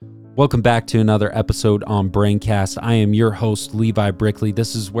Welcome back to another episode on Braincast. I am your host, Levi Brickley.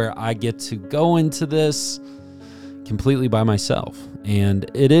 This is where I get to go into this completely by myself. And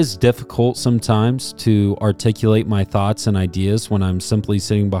it is difficult sometimes to articulate my thoughts and ideas when I'm simply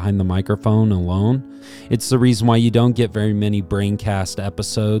sitting behind the microphone alone. It's the reason why you don't get very many Braincast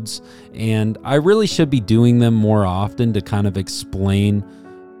episodes. And I really should be doing them more often to kind of explain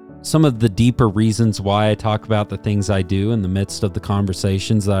some of the deeper reasons why I talk about the things I do in the midst of the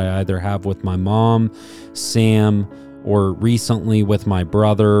conversations that I either have with my mom, Sam, or recently with my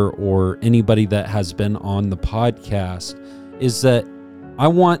brother, or anybody that has been on the podcast, is that I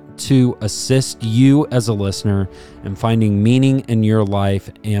want to assist you as a listener in finding meaning in your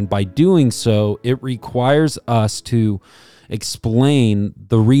life. And by doing so, it requires us to explain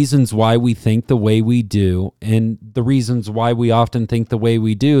the reasons why we think the way we do, and the reasons why we often think the way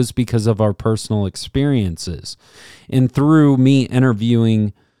we do is because of our personal experiences. And through me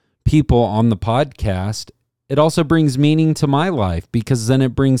interviewing people on the podcast, it also brings meaning to my life, because then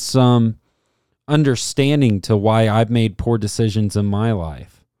it brings some understanding to why I've made poor decisions in my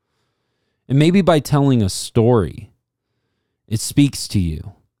life. And maybe by telling a story, it speaks to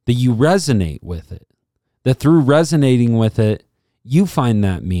you, that you resonate with it. That through resonating with it, you find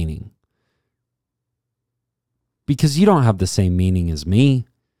that meaning. Because you don't have the same meaning as me.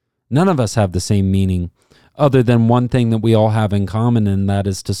 None of us have the same meaning, other than one thing that we all have in common, and that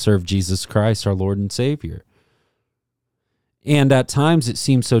is to serve Jesus Christ, our Lord and Savior. And at times it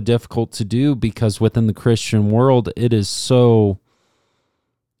seems so difficult to do, because within the Christian world, it is so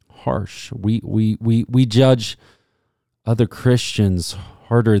harsh. We judge other Christians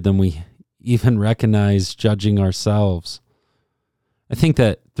harder than we even recognize judging ourselves. I think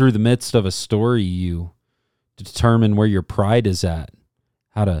that through the midst of a story, you determine where your pride is at,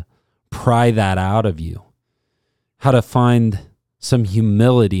 how to pry that out of you, how to find some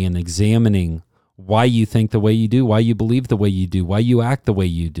humility in examining why you think the way you do, why you believe the way you do, why you act the way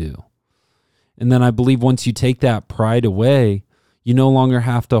you do. And then I believe once you take that pride away, you no longer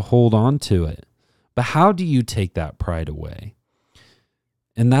have to hold on to it. But how do you take that pride away?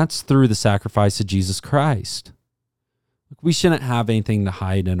 And that's through the sacrifice of Jesus Christ. We shouldn't have anything to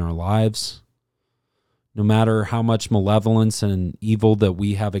hide in our lives. No matter how much malevolence and evil that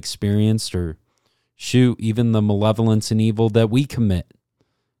we have experienced, or even the malevolence and evil that we commit.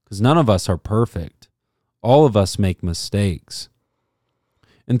 Because none of us are perfect. All of us make mistakes.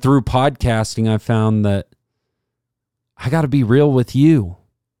 And through podcasting, I found that I got to be real with you.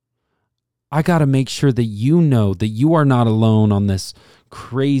 I got to make sure that you know that you are not alone on this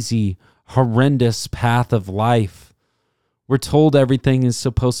crazy, horrendous path of life. We're told everything is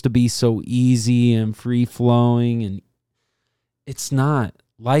supposed to be so easy and free-flowing, and it's not.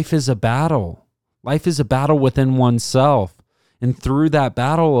 Life is a battle. Life is a battle within oneself. And through that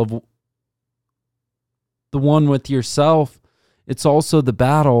battle of the one with yourself, it's also the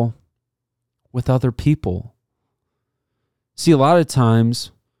battle with other people. See, a lot of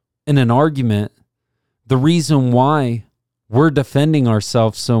times in an argument, the reason why we're defending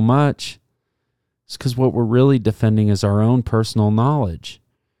ourselves so much is because what we're really defending is our own personal knowledge.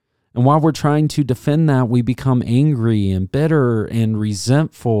 And while we're trying to defend that, we become angry and bitter and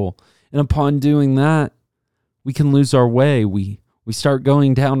resentful. And upon doing that, we can lose our way. We start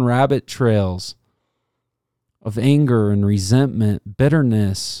going down rabbit trails of anger and resentment,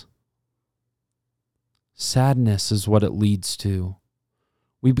 bitterness. Sadness is what it leads to.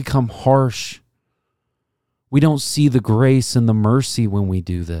 We become harsh. We don't see the grace and the mercy when we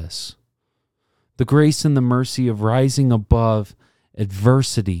do this. The grace and the mercy of rising above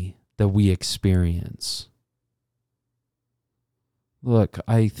adversity that we experience. Look,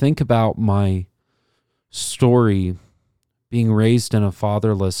 I think about my story being raised in a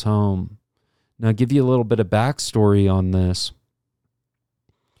fatherless home. Now, I'll give you a little bit of backstory on this.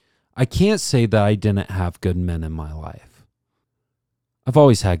 I can't say that I didn't have good men in my life. I've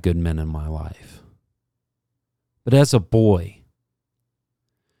always had good men in my life. But as a boy,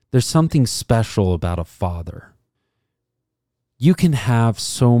 there's something special about a father. You can have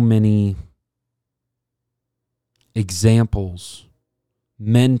so many examples,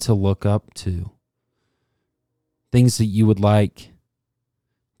 men to look up to, things that you would like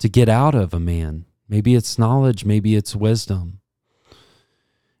to get out of a man. Maybe it's knowledge, maybe it's wisdom.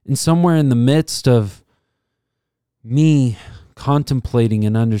 And somewhere in the midst of me contemplating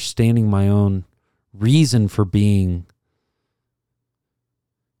and understanding my own reason for being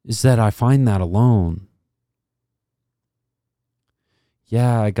is that I find that alone.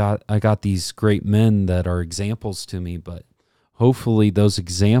 Yeah, I got these great men that are examples to me, but hopefully those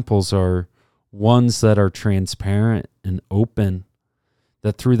examples are ones that are transparent and open,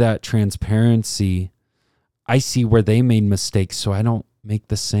 that through that transparency, I see where they made mistakes so I don't make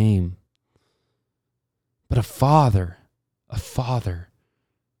the same. But a father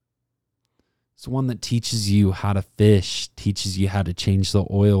is one that teaches you how to fish, teaches you how to change the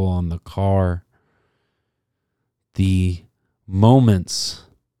oil on the car. The moments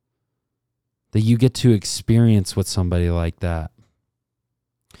that you get to experience with somebody like that.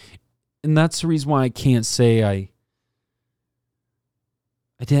 And that's the reason why I can't say I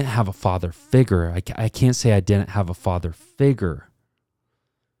didn't have a father figure. I can't say I didn't have a father figure.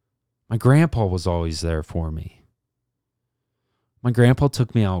 My grandpa was always there for me. My grandpa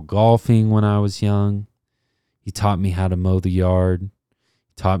took me out golfing when I was young. He taught me how to mow the yard.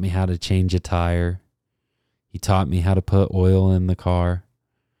 He taught me how to change a tire. He taught me how to put oil in the car.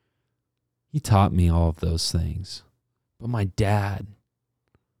 He taught me all of those things. But my dad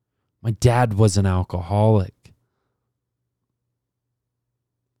was an alcoholic.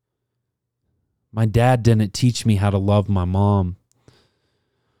 My dad didn't teach me how to love my mom.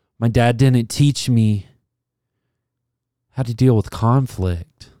 My dad didn't teach me how to deal with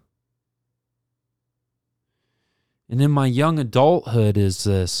conflict. And in my young adulthood is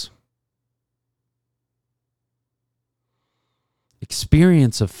this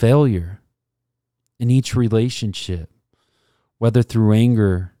experience of failure in each relationship, whether through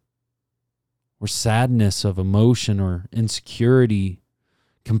anger or sadness of emotion or insecurity,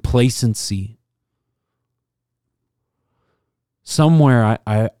 complacency. Somewhere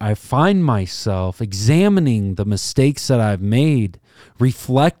I find myself examining the mistakes that I've made,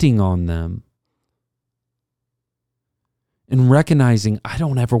 reflecting on them, and recognizing I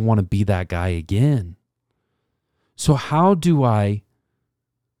don't ever want to be that guy again. So how do I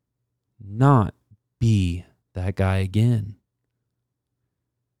not be that guy again?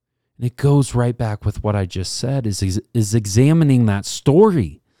 And it goes right back with what I just said, is examining that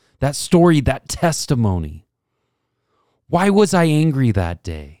story, that testimony. Why was I angry that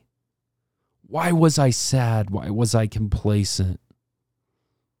day? Why was I sad? Why was I complacent?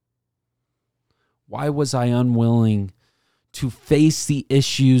 Why was I unwilling to face the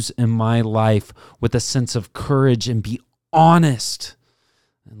issues in my life with a sense of courage and be honest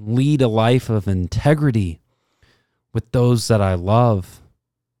and lead a life of integrity with those that I love?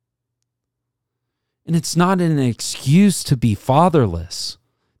 And it's not an excuse to be fatherless.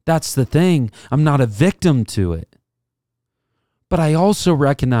 That's the thing. I'm not a victim to it. But I also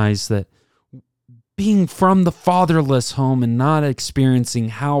recognize that being from the fatherless home and not experiencing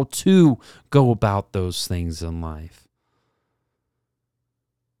how to go about those things in life,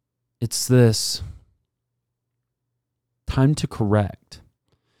 it's this time to correct.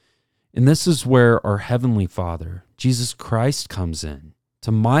 And this is where our Heavenly Father, Jesus Christ, comes in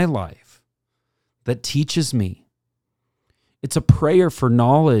to my life that teaches me. It's a prayer for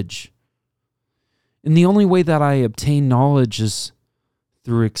knowledge. And the only way that I obtain knowledge is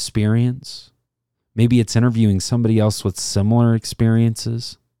through experience. Maybe it's interviewing somebody else with similar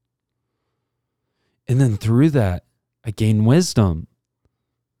experiences. And then through that, I gain wisdom.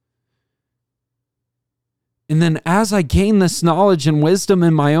 And then as I gain this knowledge and wisdom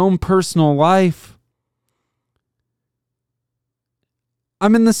in my own personal life,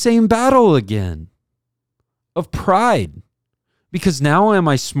 I'm in the same battle again of pride. Because now am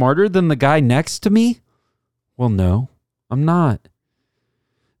I smarter than the guy next to me? Well, no, I'm not.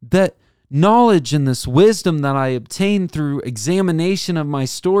 That knowledge and this wisdom that I obtained through examination of my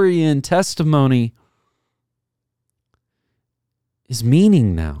story and testimony is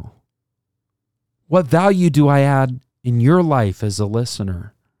meaning now. What value do I add in your life as a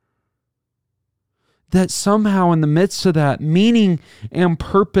listener? That somehow in the midst of that, meaning and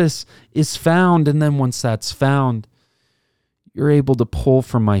purpose is found. And then once that's found, you're able to pull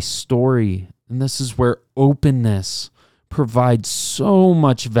from my story. And this is where openness provides so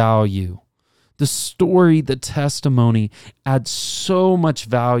much value. The story, the testimony adds so much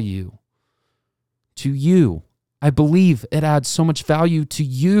value to you. I believe it adds so much value to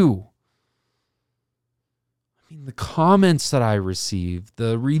you. I mean, the comments that I receive,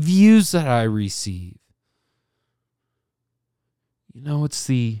 the reviews that I receive. You know,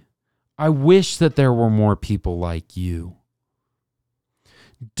 I wish that there were more people like you.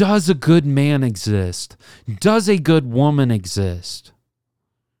 Does a good man exist? Does a good woman exist?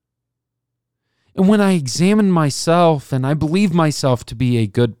 And when I examine myself and I believe myself to be a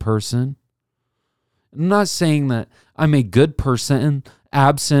good person, I'm not saying that I'm a good person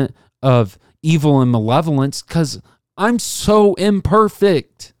absent of evil and malevolence, because I'm so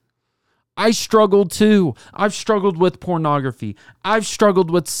imperfect. I struggle too. I've struggled with pornography. I've struggled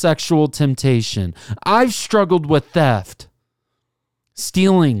with sexual temptation. I've struggled with theft.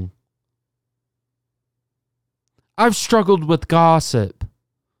 stealing. I've struggled with gossip,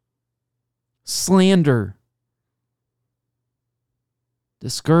 slander,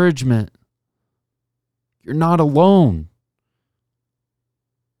 discouragement. You're not alone.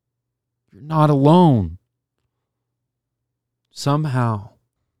 You're not alone. Somehow,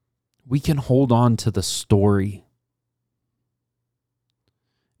 we can hold on to the story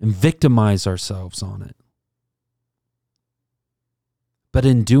and victimize ourselves on it. But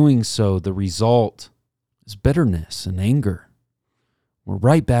in doing so, the result is bitterness and anger. We're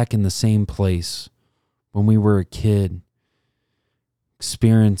right back in the same place when we were a kid,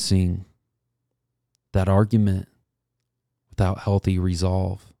 experiencing that argument without healthy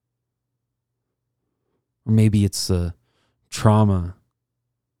resolve. Or maybe it's the trauma,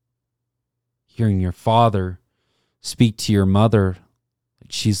 hearing your father speak to your mother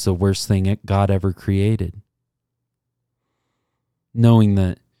like she's the worst thing God ever created. Knowing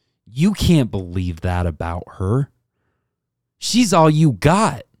that you can't believe that about her. She's all you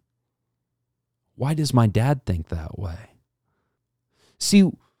got. Why does my dad think that way? See,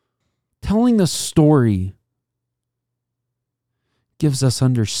 telling the story gives us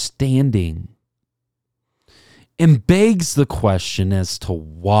understanding and begs the question as to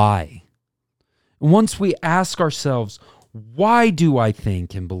why. And once we ask ourselves, why do I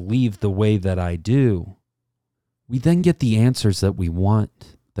think and believe the way that I do? We then get the answers that we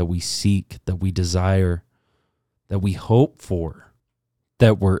want, that we seek, that we desire, that we hope for,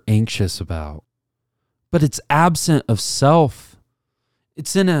 that we're anxious about. But it's absent of self.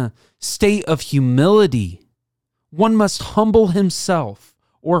 It's in a state of humility. One must humble himself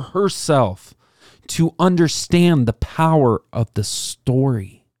or herself to understand the power of the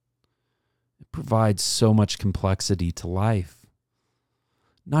story. It provides so much complexity to life.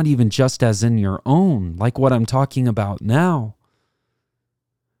 Not even just as in your own, like what I'm talking about now.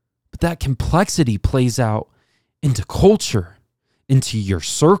 But that complexity plays out into culture, into your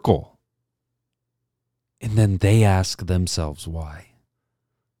circle. And then they ask themselves why.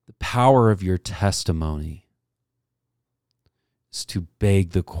 The power of your testimony is to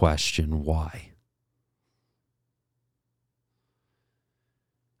beg the question, why?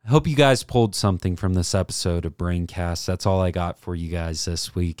 I hope you guys pulled something from this episode of Braincast. That's all I got for you guys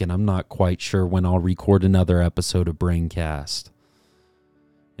this week, and I'm not quite sure when I'll record another episode of Braincast.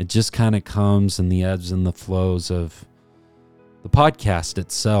 It just kind of comes in the ebbs and the flows of the podcast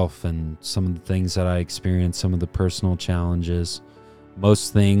itself and some of the things that I experience, some of the personal challenges.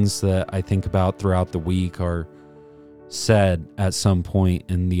 Most things that I think about throughout the week are said at some point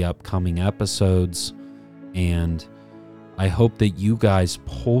in the upcoming episodes, and I hope that you guys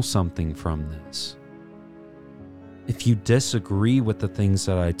pull something from this. If you disagree with the things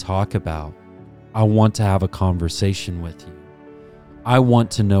that I talk about, I want to have a conversation with you. I want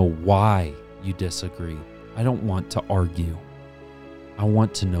to know why you disagree. I don't want to argue. I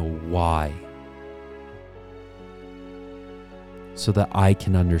want to know why, so that I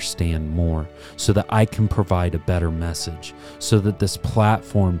can understand more, so that I can provide a better message, so that this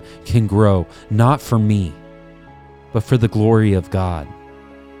platform can grow, not for me, but for the glory of God.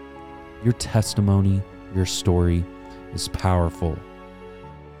 Your testimony, your story is powerful.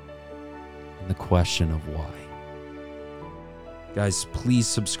 And the question of why. Guys, please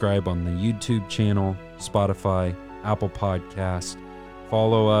subscribe on the YouTube channel, Spotify, Apple Podcast.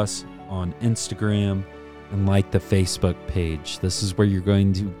 Follow us on Instagram and like the Facebook page. This is where you're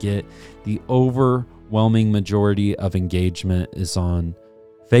going to get the overwhelming majority of engagement is on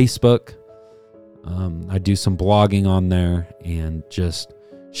Facebook. I do some blogging on there and just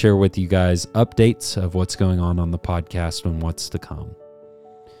share with you guys updates of what's going on the podcast and what's to come.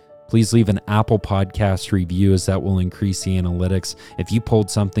 Please leave an Apple Podcast review, as that will increase the analytics. If you pulled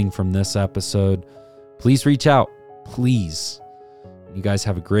something from this episode, please reach out. Please. You guys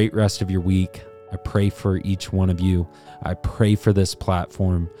have a great rest of your week. I pray for each one of you. I pray for this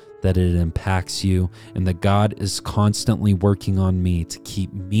platform, that it impacts you, and that God is constantly working on me to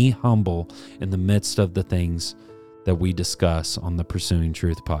keep me humble in the midst of the things that we discuss on the Pursuing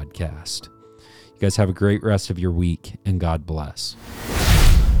Truth podcast. You guys have a great rest of your week, and God bless.